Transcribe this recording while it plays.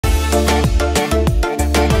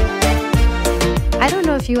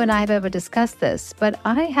you and I have ever discussed this, but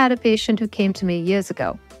I had a patient who came to me years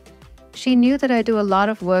ago. She knew that I do a lot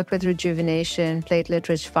of work with rejuvenation,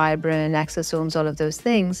 platelet-rich fibrin, exosomes, all of those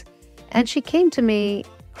things, and she came to me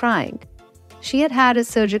crying. She had had a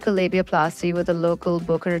surgical labiaplasty with a local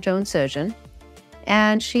Boca Raton surgeon,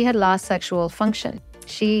 and she had lost sexual function.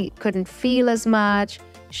 She couldn't feel as much,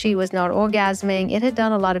 she was not orgasming, it had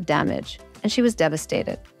done a lot of damage, and she was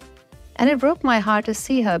devastated. And it broke my heart to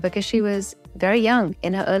see her because she was very young,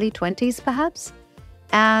 in her early 20s perhaps,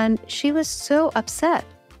 and she was so upset.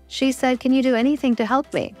 She said, "Can you do anything to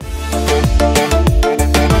help me?"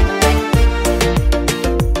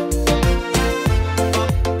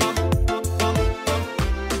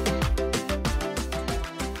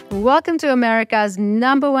 Welcome to America's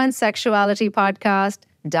 #1 sexuality podcast,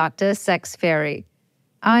 Dr. Sex Fairy.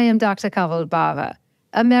 I am Dr. Kanwal Bawa,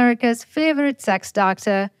 America's favorite sex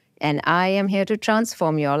doctor, and I am here to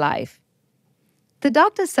transform your life. The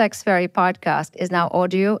Dr. Sex Fairy podcast is now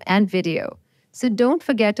audio and video, so don't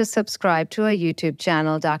forget to subscribe to our YouTube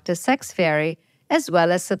channel, Dr. Sex Fairy, as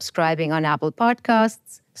well as subscribing on Apple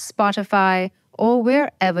Podcasts, Spotify, or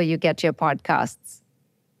wherever you get your podcasts.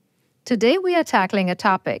 Today, we are tackling a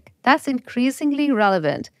topic that's increasingly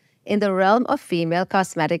relevant in the realm of female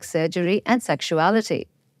cosmetic surgery and sexuality,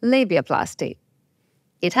 labiaplasty.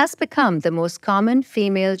 It has become the most common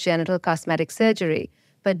female genital cosmetic surgery,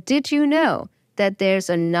 but did you know that there's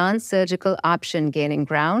a non-surgical option gaining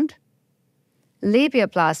ground?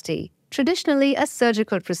 Labiaplasty, traditionally a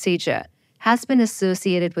surgical procedure, has been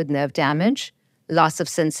associated with nerve damage, loss of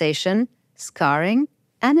sensation, scarring,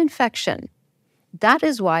 and infection. That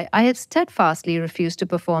is why I have steadfastly refused to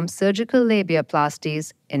perform surgical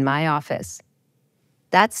labiaplasties in my office.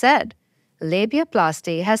 That said,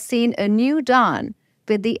 labiaplasty has seen a new dawn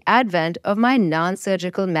with the advent of my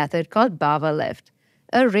non-surgical method called BawaLift,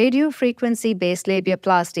 a radiofrequency-based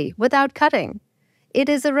labiaplasty without cutting. It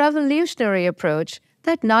is a revolutionary approach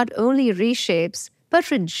that not only reshapes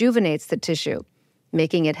but rejuvenates the tissue,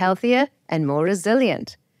 making it healthier and more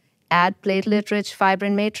resilient. Add platelet-rich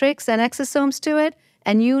fibrin matrix and exosomes to it,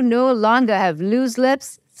 and you no longer have loose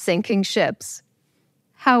lips, sinking ships.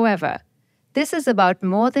 However, this is about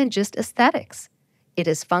more than just aesthetics. It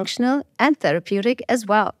is functional and therapeutic as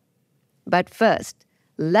well. But first,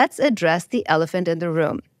 let's address the elephant in the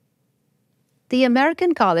room. The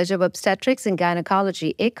American College of Obstetrics and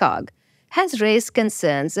Gynecology, ACOG, has raised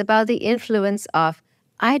concerns about the influence of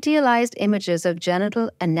idealized images of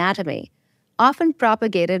genital anatomy, often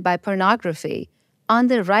propagated by pornography, on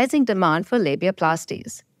the rising demand for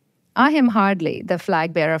labiaplasties. I am hardly the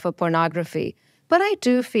flag bearer for pornography, but I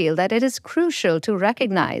do feel that it is crucial to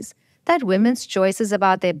recognize that women's choices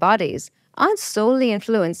about their bodies aren't solely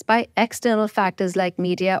influenced by external factors like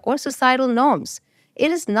media or societal norms. It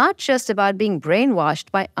is not just about being brainwashed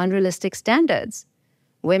by unrealistic standards.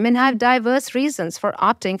 Women have diverse reasons for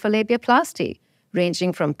opting for labiaplasty,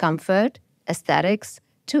 ranging from comfort, aesthetics,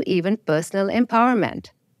 to even personal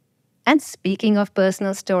empowerment. And speaking of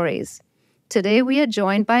personal stories, today we are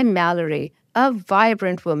joined by Mallory, a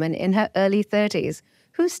vibrant woman in her early 30s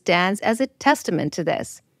who stands as a testament to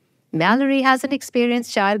this. Mallory hasn't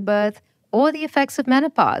experienced childbirth or the effects of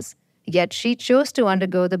menopause, yet she chose to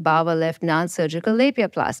undergo the BawaLift non-surgical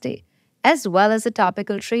labiaplasty, as well as a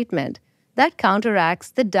topical treatment that counteracts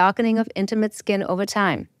the darkening of intimate skin over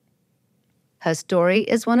time. Her story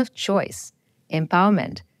is one of choice,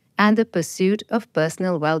 empowerment, and the pursuit of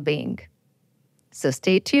personal well-being. So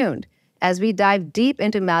stay tuned as we dive deep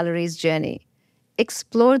into Mallory's journey,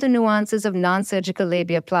 explore the nuances of non-surgical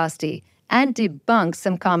labiaplasty, and debunk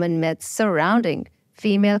some common myths surrounding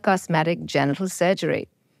female cosmetic genital surgery.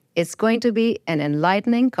 It's going to be an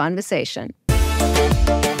enlightening conversation.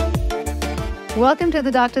 Welcome to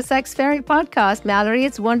the Dr. Sex Fairy podcast, Mallory.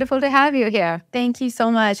 It's wonderful to have you here. Thank you so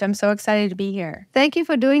much. I'm so excited to be here. Thank you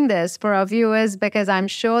for doing this for our viewers, because I'm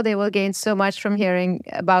sure they will gain so much from hearing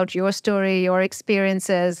about your story, your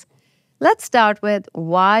experiences. Let's start with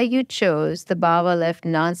why you chose the BawaLift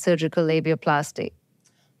non-surgical labiaplasty.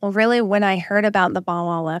 Well, really, when I heard about the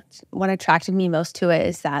BawaLift, what attracted me most to it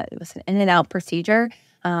is that it was an in-and-out procedure.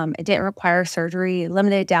 It didn't require surgery,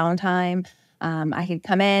 limited downtime. I could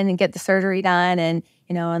come in and get the surgery done, and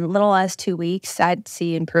in little as 2 weeks, I'd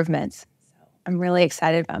see improvements. So I'm really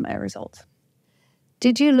excited about my results.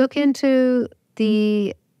 Did you look into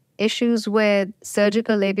the issues with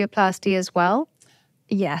surgical labiaplasty as well?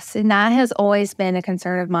 Yes, and that has always been a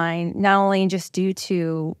concern of mine, not only just due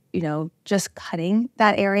to, just cutting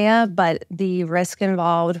that area, but the risk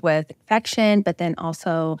involved with infection, but then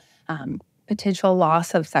also potential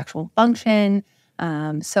loss of sexual function.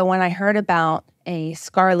 So when I heard about, a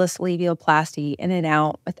scarless labiaplasty in and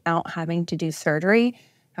out without having to do surgery.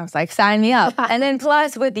 I was like, sign me up. And then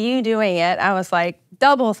plus with you doing it, I was like,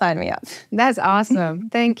 double sign me up. That's awesome.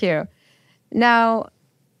 Thank you. Now,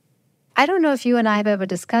 I don't know if you and I have ever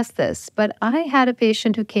discussed this, but I had a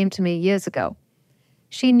patient who came to me years ago.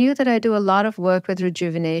 She knew that I do a lot of work with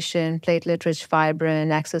rejuvenation, platelet-rich fibrin,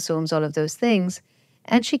 exosomes, all of those things.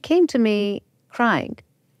 And she came to me crying.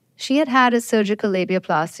 She had had a surgical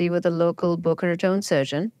labiaplasty with a local Boca Raton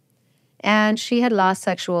surgeon, and she had lost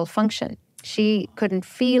sexual function. She couldn't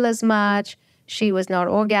feel as much. She was not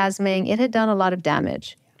orgasming. It had done a lot of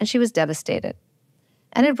damage, and she was devastated.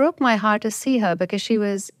 And it broke my heart to see her because she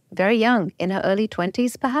was very young, in her early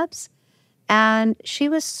 20s perhaps, and she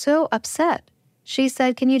was so upset. She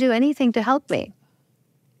said, "Can you do anything to help me?"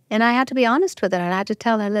 And I had to be honest with her, and I had to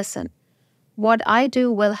tell her, listen, what I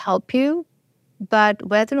do will help you, but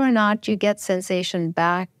whether or not you get sensation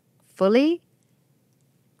back fully,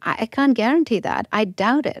 I can't guarantee that. I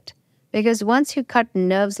doubt it. Because once you cut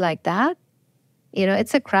nerves like that,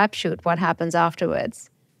 it's a crapshoot what happens afterwards.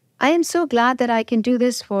 I am so glad that I can do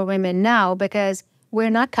this for women now because we're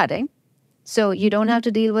not cutting. So you don't have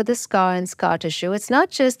to deal with the scar and scar tissue. It's not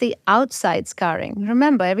just the outside scarring.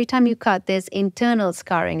 Remember, every time you cut, there's internal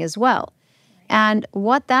scarring as well. And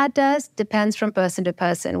what that does depends from person to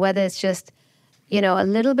person, whether it's just, a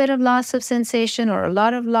little bit of loss of sensation or a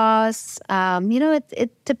lot of loss.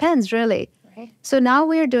 It depends really. Right. So now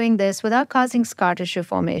we're doing this without causing scar tissue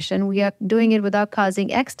formation. We are doing it without causing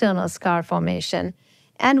external scar formation.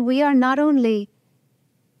 And we are not only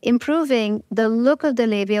improving the look of the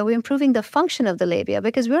labia, we're improving the function of the labia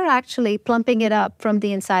because we're actually plumping it up from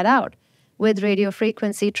the inside out with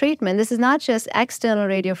radiofrequency treatment. This is not just external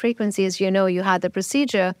radiofrequency. As you had the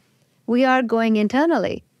procedure. We are going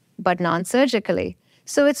internally, but non-surgically.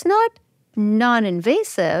 So it's not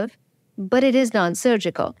non-invasive, but it is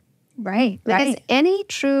non-surgical. Right. Because any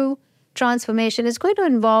true transformation is going to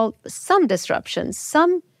involve some disruptions,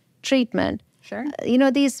 some treatment. Sure.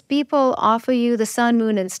 These people offer you the sun,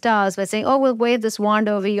 moon, and stars by saying, oh, we'll wave this wand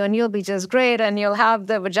over you and you'll be just great and you'll have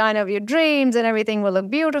the vagina of your dreams and everything will look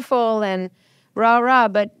beautiful and rah, rah.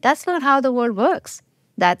 But that's not how the world works.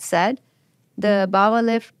 That said, the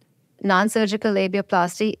BawaLift non-surgical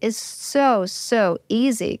labiaplasty is so, so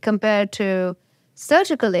easy compared to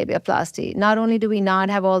surgical labiaplasty. Not only do we not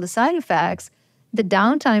have all the side effects, the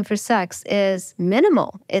downtime for sex is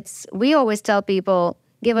minimal. We always tell people,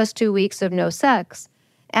 give us 2 weeks of no sex.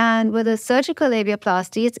 And with a surgical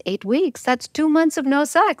labiaplasty, it's 8 weeks. That's 2 months of no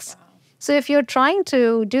sex. Wow. So if you're trying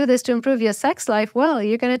to do this to improve your sex life, well,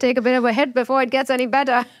 you're going to take a bit of a hit before it gets any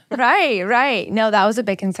better. Right. No, that was a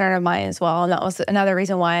big concern of mine as well. And that was another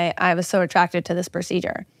reason why I was so attracted to this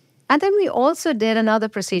procedure. And then we also did another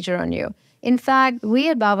procedure on you. In fact, we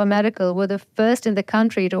at Bava Medical were the first in the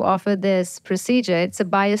country to offer this procedure. It's a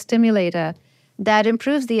biostimulator that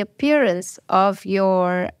improves the appearance of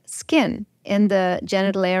your skin in the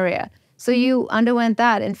genital area. So you underwent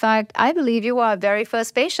that. In fact, I believe you are our very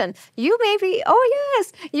first patient. You may be,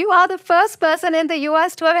 you are the first person in the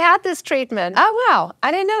U.S. to have had this treatment. Oh, wow.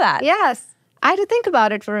 I didn't know that. Yes. I had to think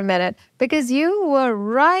about it for a minute because you were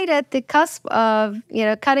right at the cusp of,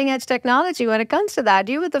 cutting edge technology when it comes to that.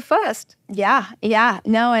 You were the first. Yeah.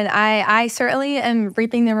 No, and I certainly am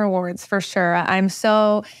reaping the rewards for sure. I'm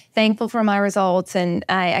so thankful for my results and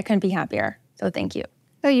I couldn't be happier. So thank you.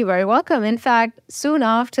 Oh, you're very welcome. In fact, soon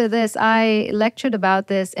after this, I lectured about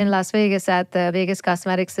this in Las Vegas at the Vegas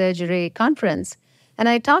Cosmetic Surgery Conference. And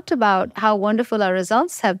I talked about how wonderful our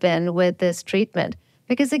results have been with this treatment.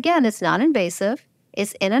 Because again, it's non-invasive,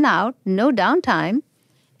 it's in and out, no downtime,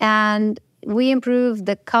 and we improve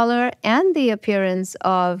the color and the appearance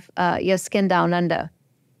of your skin down under.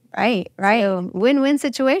 Right. So, win-win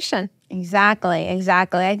situation. Exactly.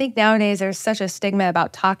 I think nowadays there's such a stigma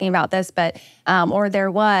about talking about this, but or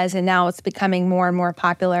there was, and now it's becoming more and more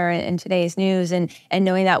popular in today's news, and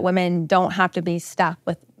knowing that women don't have to be stuck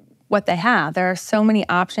with what they have. There are so many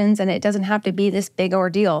options, and it doesn't have to be this big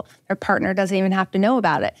ordeal. Their partner doesn't even have to know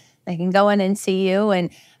about it. They can go in and see you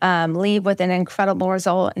and leave with an incredible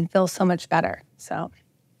result and feel so much better.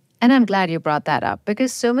 And I'm glad you brought that up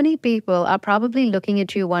because so many people are probably looking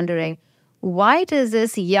at you wondering, why does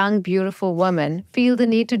this young, beautiful woman feel the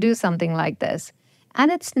need to do something like this?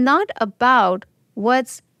 And it's not about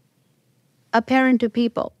what's apparent to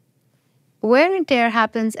people. Wear and tear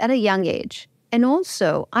happens at a young age. And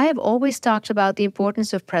also, I have always talked about the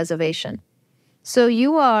importance of preservation. So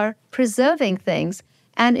you are preserving things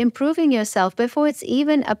and improving yourself before it's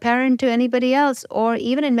even apparent to anybody else, or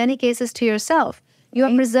even in many cases to yourself. You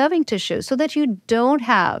are preserving tissue so that you don't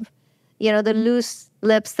have, the loose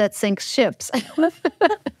lips that sink ships.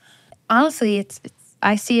 Honestly,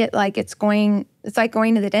 I see it like it's like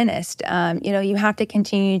going to the dentist. You have to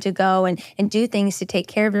continue to go and do things to take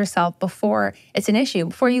care of yourself before it's an issue,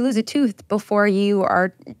 before you lose a tooth, before you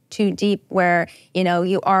are too deep where,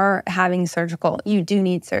 you are having surgical. You do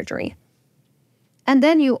need surgery. And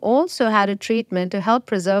then you also had a treatment to help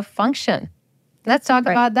preserve function. Let's talk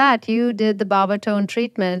about that. You did the BawaTone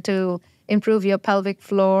treatment to improve your pelvic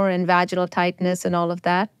floor and vaginal tightness and all of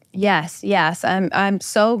that. Yes. I'm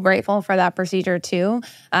so grateful for that procedure too.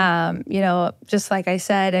 Just like I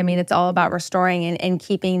said, I mean, it's all about restoring and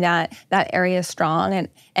keeping that area strong.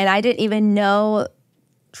 And I didn't even know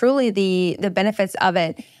truly the benefits of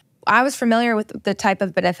it. I was familiar with the type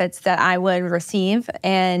of benefits that I would receive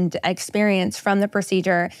and experience from the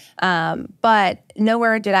procedure, but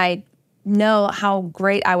nowhere did I know how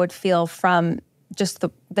great I would feel from just the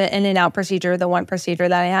in and out procedure, the one procedure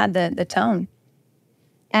that I had, the tone.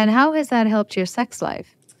 And how has that helped your sex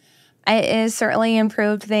life? It has certainly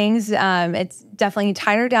improved things. It's definitely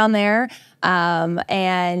tighter down there.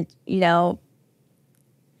 And,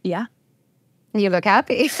 yeah. You look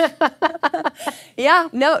happy. Yeah,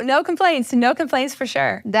 no complaints. No complaints for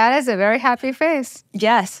sure. That is a very happy face.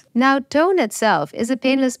 Yes. Now, tone itself is a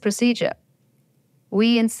painless procedure.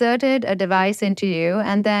 We inserted a device into you,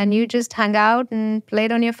 and then you just hung out and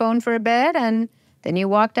played on your phone for a bit, and then you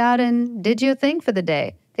walked out and did your thing for the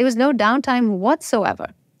day. There was no downtime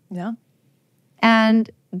whatsoever. Yeah. And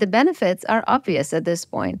the benefits are obvious at this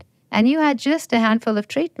point. And you had just a handful of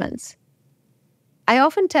treatments. I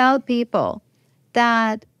often tell people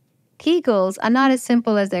that Kegels are not as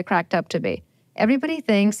simple as they're cracked up to be. Everybody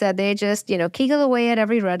thinks that they just, Kegel away at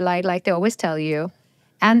every red light like they always tell you,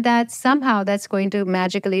 and that somehow that's going to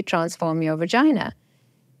magically transform your vagina.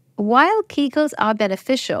 While Kegels are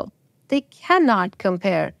beneficial, they cannot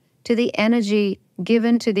compare to the energy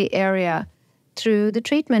given to the area through the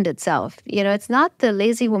treatment itself. It's not the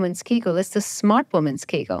lazy woman's Kegel, it's the smart woman's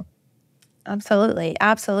Kegel. Absolutely.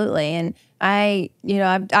 And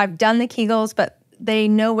I've done the Kegels, but they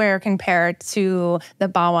nowhere compare to the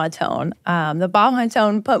BawaTone. The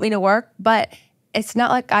BawaTone put me to work, but it's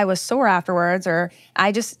not like I was sore afterwards, or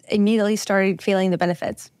I just immediately started feeling the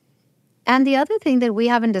benefits. And the other thing that we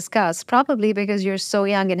haven't discussed, probably because you're so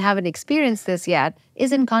young and haven't experienced this yet,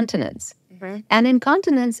 is incontinence. Mm-hmm. And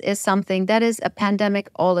incontinence is something that is a pandemic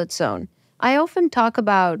all its own. I often talk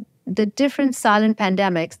about the different silent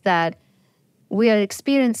pandemics that we are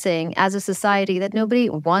experiencing as a society that nobody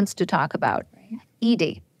wants to talk about. Right.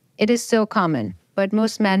 ED. It is so common, but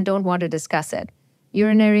most men don't want to discuss it.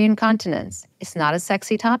 Urinary incontinence. It's not a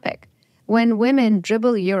sexy topic. When women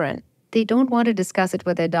dribble urine, they don't want to discuss it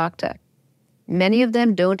with their doctor. Many of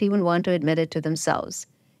them don't even want to admit it to themselves.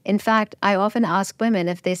 In fact, I often ask women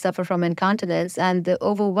if they suffer from incontinence, and the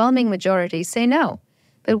overwhelming majority say no.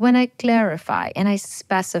 But when I clarify and I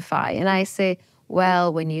specify and I say,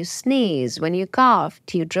 well, when you sneeze, when you cough,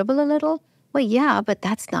 do you dribble a little? Well, yeah, but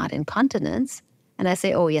that's not incontinence. And I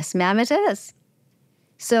say, oh, yes, ma'am, it is.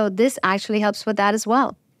 So this actually helps with that as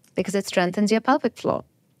well, because it strengthens your pelvic floor.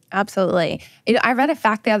 Absolutely. I read a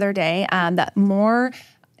fact the other day that more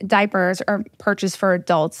diapers are purchased for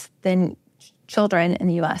adults than children in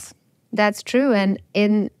the U.S. That's true. And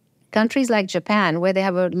in countries like Japan, where they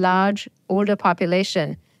have a large, older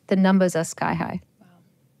population, the numbers are sky high. Wow.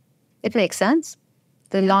 It makes sense.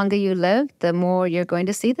 The longer you live, the more you're going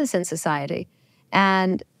to see this in society.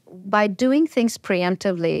 And by doing things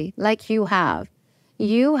preemptively, like you have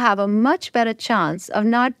a much better chance of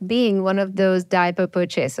not being one of those diaper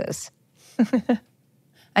purchasers.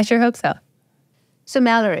 I sure hope so. So,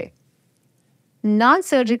 Mallory,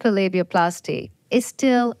 non-surgical labiaplasty is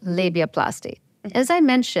still labiaplasty. As I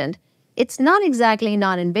mentioned, it's not exactly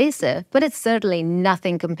non-invasive, but it's certainly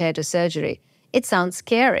nothing compared to surgery. It sounds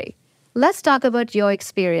scary. Let's talk about your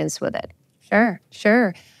experience with it.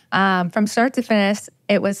 Sure. From start to finish,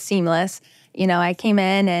 it was seamless. I came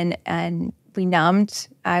in and we numbed.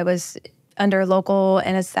 I was under local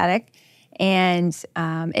anesthetic, and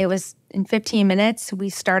it was in 15 minutes. We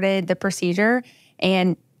started the procedure,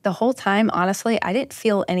 and the whole time, honestly, I didn't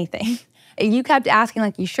feel anything. You kept asking,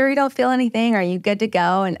 like, you sure you don't feel anything? Are you good to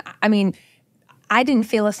go? And I mean, I didn't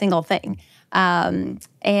feel a single thing. And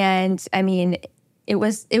I mean, it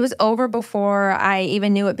was over before I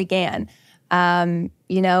even knew it began.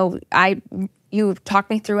 You talked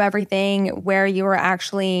me through everything, where you were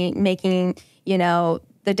actually making,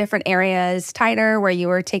 the different areas tighter, where you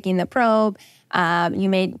were taking the probe. You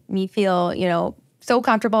made me feel, so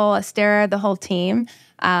comfortable, Astera, the whole team.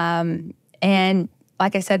 And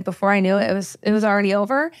like I said, before I knew it, it was already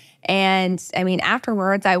over. And I mean,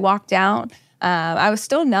 afterwards, I walked out. I was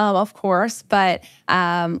still numb, of course, but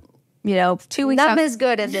 2 weeks. Numb is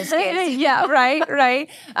good in this case. Yeah, right.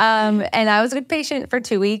 And I was a good patient for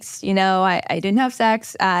 2 weeks. I didn't have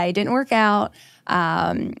sex. I didn't work out.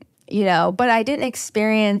 But I didn't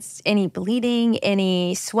experience any bleeding,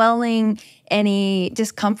 any swelling, any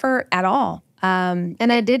discomfort at all.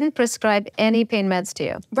 And I didn't prescribe any pain meds to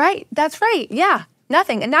you. Right. That's right. Yeah.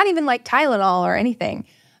 Nothing. And not even like Tylenol or anything.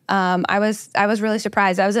 I was really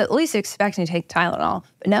surprised. I was at least expecting to take Tylenol,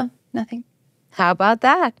 but no, nothing. How about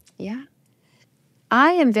that? Yeah.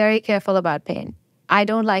 I am very careful about pain. I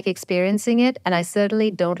don't like experiencing it, and I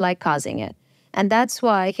certainly don't like causing it. And that's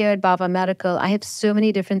why here at Bawa Medical, I have so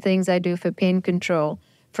many different things I do for pain control,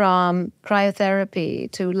 from cryotherapy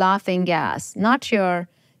to laughing gas, not your,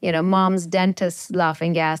 mom's dentist's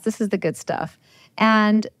laughing gas. This is the good stuff.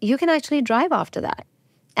 And you can actually drive after that.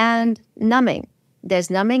 And numbing. There's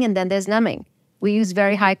numbing and then there's numbing. We use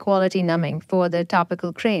very high quality numbing for the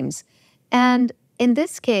topical creams. And in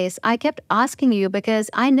this case, I kept asking you because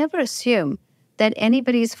I never assume that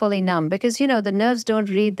anybody's fully numb because, the nerves don't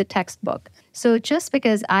read the textbook. So just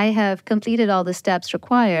because I have completed all the steps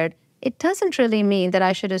required, it doesn't really mean that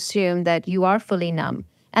I should assume that you are fully numb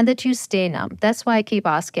and that you stay numb. That's why I keep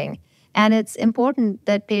asking. And it's important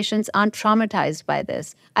that patients aren't traumatized by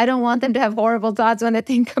this. I don't want them to have horrible thoughts when they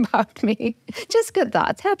think about me. Just good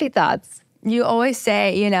thoughts, happy thoughts. You always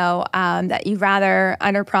say, that you rather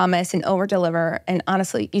underpromise and overdeliver. And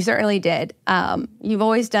honestly, you certainly did. You've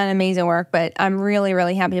always done amazing work, but I'm really,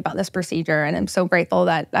 really happy about this procedure. And I'm so grateful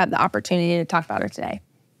that I have the opportunity to talk about it today.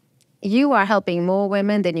 You are helping more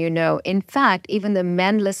women than you know. In fact, even the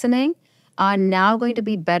men listening are now going to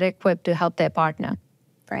be better equipped to help their partner.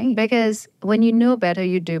 Right. Because when you know better,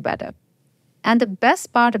 you do better. And the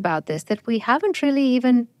best part about this that we haven't really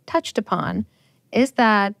even touched upon is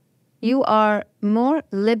that you are more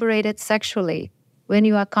liberated sexually when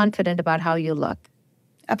you are confident about how you look.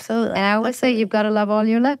 Absolutely. And I always say you've got to love all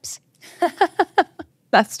your lips.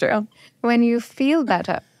 That's true. When you feel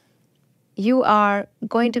better, you are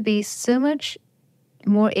going to be so much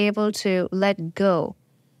more able to let go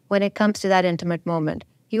when it comes to that intimate moment.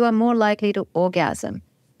 You are more likely to orgasm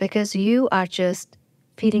because you are just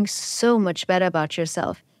feeling so much better about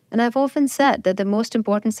yourself. And I've often said that the most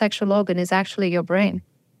important sexual organ is actually your brain.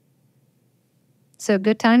 So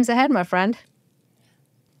good times ahead, my friend.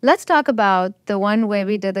 Let's talk about the one where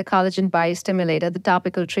we did the collagen biostimulator, the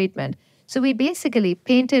topical treatment. So we basically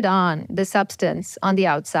painted on the substance on the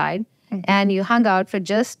outside, and you hung out for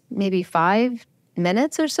just maybe 5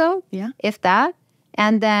 minutes or so, if that.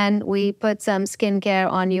 And then we put some skincare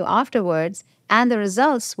on you afterwards, and the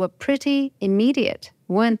results were pretty immediate,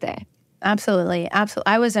 weren't they? Absolutely.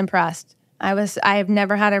 I was impressed. I've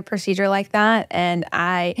never had a procedure like that, and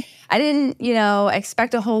I didn't,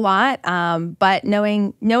 expect a whole lot. But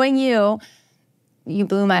knowing you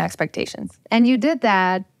blew my expectations. And you did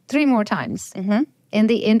that 3 more times in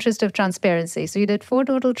the interest of transparency. So you did 4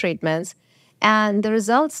 total treatments, and the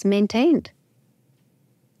results maintained.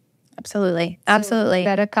 Absolutely. So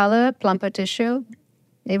better color, plumper tissue.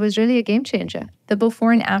 It was really a game changer. The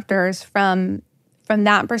before and afters from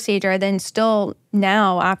that procedure, then still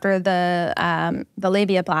now after the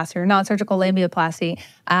labiaplasty or non-surgical labiaplasty,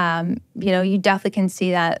 you definitely can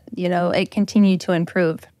see that, it continued to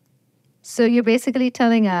improve. So you're basically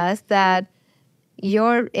telling us that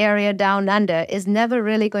your area down under is never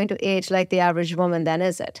really going to age like the average woman then,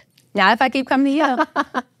 is it? Now, if I keep coming to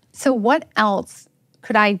you. So what else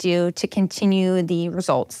could I do to continue the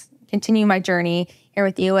results, continue my journey here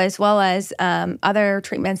with you, as well as other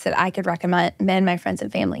treatments that I could recommend my friends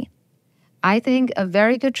and family? I think a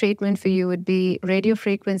very good treatment for you would be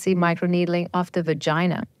radiofrequency microneedling of the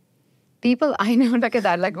vagina. People I know look at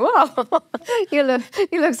that like, whoa, you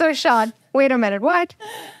look so shocked. Wait a minute, what?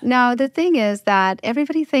 Now, the thing is that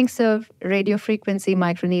everybody thinks of radiofrequency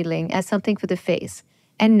microneedling as something for the face,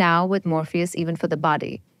 and now with Morpheus, even for the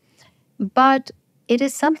body. But it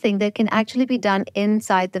is something that can actually be done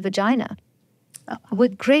inside the vagina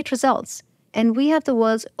with great results. And we have the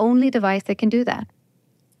world's only device that can do that.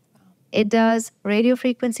 It does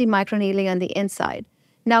radiofrequency microneedling on the inside.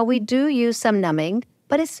 Now, we do use some numbing,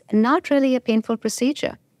 but it's not really a painful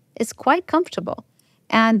procedure. It's quite comfortable.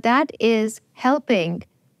 And that is helping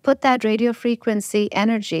put that radiofrequency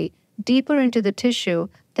energy deeper into the tissue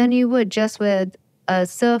than you would just with a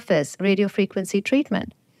surface radiofrequency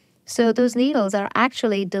treatment. So those needles are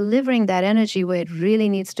actually delivering that energy where it really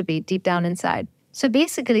needs to be, deep down inside. So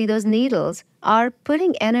basically, those needles are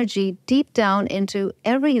putting energy deep down into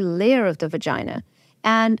every layer of the vagina.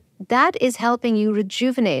 And that is helping you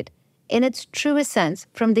rejuvenate in its truest sense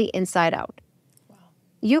from the inside out. Wow.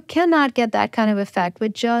 You cannot get that kind of effect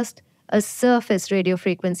with just a surface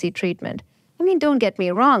radiofrequency treatment. I mean, don't get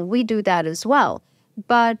me wrong, we do that as well.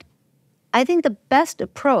 But I think the best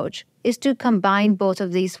approach is to combine both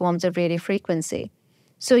of these forms of radiofrequency.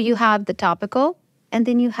 So you have the topical, and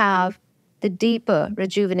then you have the deeper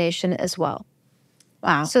rejuvenation as well.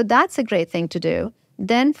 Wow. So that's a great thing to do.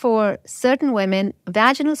 Then for certain women,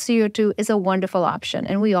 vaginal CO2 is a wonderful option,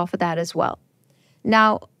 and we offer that as well.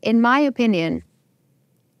 Now, in my opinion,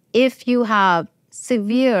 if you have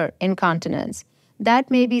severe incontinence, that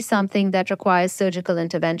may be something that requires surgical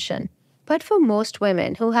intervention. But for most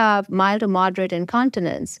women who have mild to moderate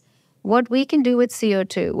incontinence, what we can do with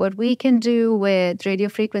CO2, what we can do with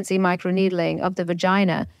radiofrequency microneedling of the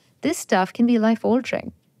vagina, this stuff can be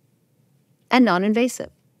life-altering and non-invasive.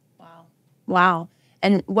 Wow.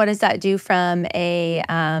 And what does that do from a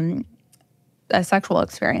sexual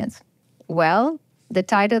experience? Well, the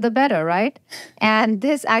tighter the better, right? And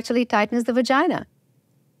this actually tightens the vagina.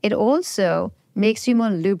 It also makes you more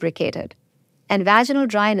lubricated. And vaginal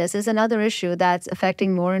dryness is another issue that's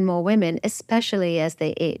affecting more and more women, especially as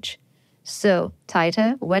they age. So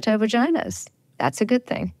tighter, wetter vaginas, that's a good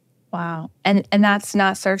thing. Wow. And that's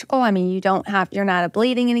not surgical? I mean, you're not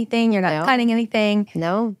bleeding anything, you're not cutting anything?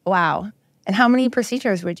 No. Wow. And how many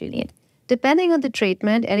procedures would you need? Depending on the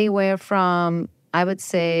treatment, anywhere from, I would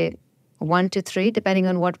say, 1 to 3, depending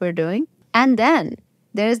on what we're doing. And then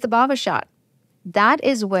there's the Bawa shot. That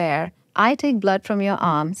is where I take blood from your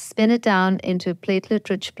arm, spin it down into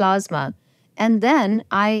platelet-rich plasma, and then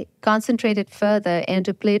I concentrate it further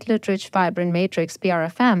into platelet-rich fibrin matrix,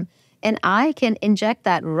 PRFM, and I can inject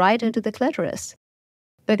that right into the clitoris.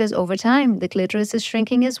 Because over time, the clitoris is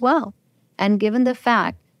shrinking as well. And given the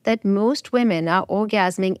fact that most women are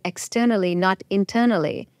orgasming externally, not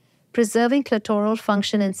internally, preserving clitoral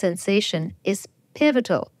function and sensation is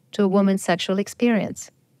pivotal to a woman's sexual experience.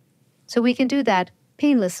 So we can do that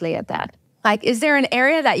painlessly at that. Like, is there an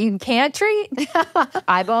area that you can't treat?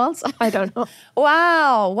 Eyeballs? I don't know.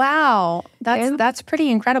 Wow. That's pretty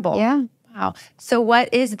incredible. Yeah. Wow. So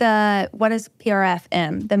what is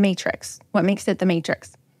PRFM, the matrix? What makes it the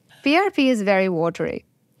matrix? PRP is very watery.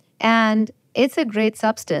 And it's a great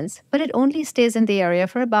substance, but it only stays in the area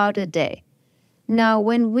for about a day. Now,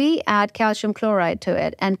 when we add calcium chloride to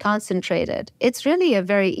it and concentrate it, it's really a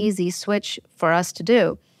very easy switch for us to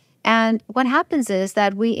do. And what happens is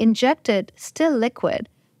that we inject it still liquid,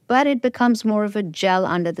 but it becomes more of a gel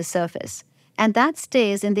under the surface. And that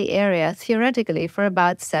stays in the area theoretically for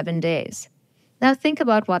about 7 days. Now, think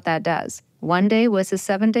about what that does. 1 day versus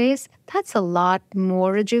 7 days, that's a lot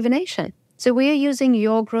more rejuvenation. So we are using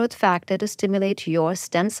your growth factor to stimulate your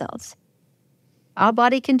stem cells. Our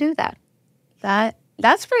body can do that.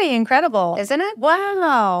 That's pretty incredible. Isn't it?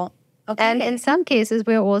 Wow. Okay. And in some cases,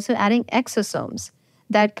 we're also adding exosomes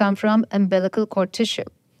that come from umbilical cord tissue.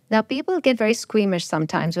 Now, people get very squeamish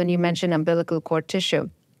sometimes when you mention umbilical cord tissue.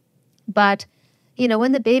 But,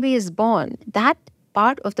 when the baby is born, that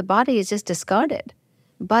part of the body is just discarded.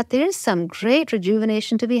 But there is some great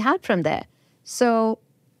rejuvenation to be had from there. So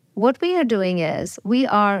what we are doing is we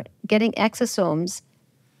are getting exosomes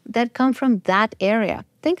that come from that area.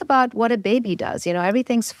 Think about what a baby does.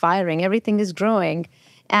 Everything's firing, everything is growing,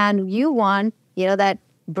 and you want, that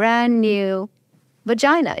brand new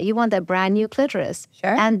vagina. You want that brand new clitoris.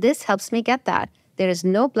 Sure. And this helps me get that. There is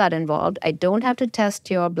no blood involved. I don't have to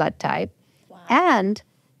test your blood type. Wow. And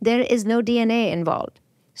there is no DNA involved.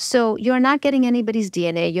 So you're not getting anybody's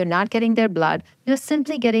DNA. You're not getting their blood. You're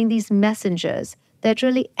simply getting these messengers that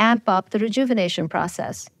really amp up the rejuvenation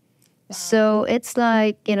process. Wow. So it's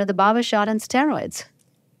like, the Bawa shot on steroids.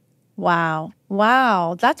 Wow.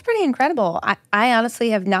 That's pretty incredible. I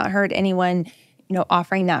honestly have not heard anyone,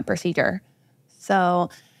 offering that procedure. So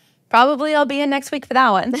probably I'll be in next week for that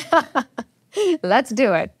one. Let's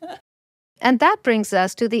do it. And that brings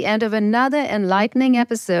us to the end of another enlightening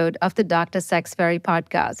episode of the Dr. Sex Fairy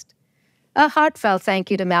podcast. A heartfelt thank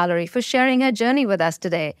you to Mallory for sharing her journey with us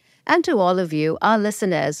today, and to all of you, our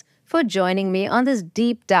listeners, for joining me on this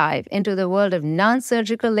deep dive into the world of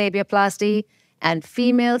non-surgical labiaplasty and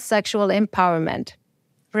female sexual empowerment.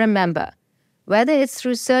 Remember, whether it's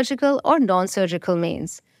through surgical or non-surgical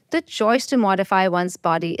means, the choice to modify one's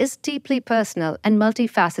body is deeply personal and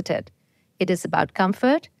multifaceted. It is about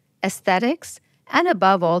comfort, aesthetics, and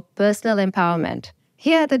above all, personal empowerment.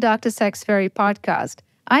 Here at the Dr. Sex Fairy podcast,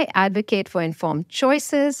 I advocate for informed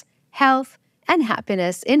choices, health, and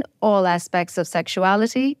happiness in all aspects of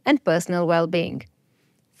sexuality and personal well-being.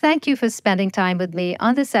 Thank you for spending time with me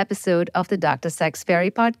on this episode of the Dr. Sex Fairy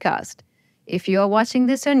podcast. If you are watching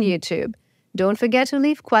this on YouTube, don't forget to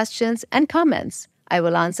leave questions and comments. I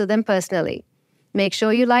will answer them personally. Make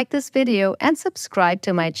sure you like this video and subscribe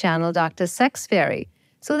to my channel, Dr. Sex Fairy,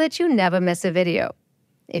 so that you never miss a video.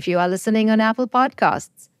 If you are listening on Apple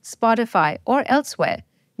Podcasts, Spotify, or elsewhere,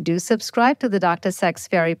 do subscribe to the Dr. Sex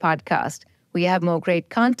Fairy podcast. We have more great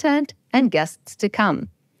content and guests to come.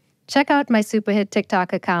 Check out my superhit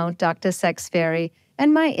TikTok account, Dr. Sex Fairy,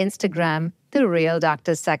 and my Instagram, The Real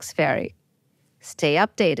Dr. Sex Fairy. Stay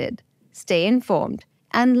updated, stay informed,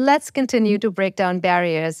 and let's continue to break down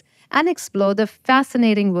barriers and explore the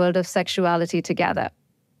fascinating world of sexuality together.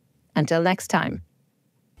 Until next time.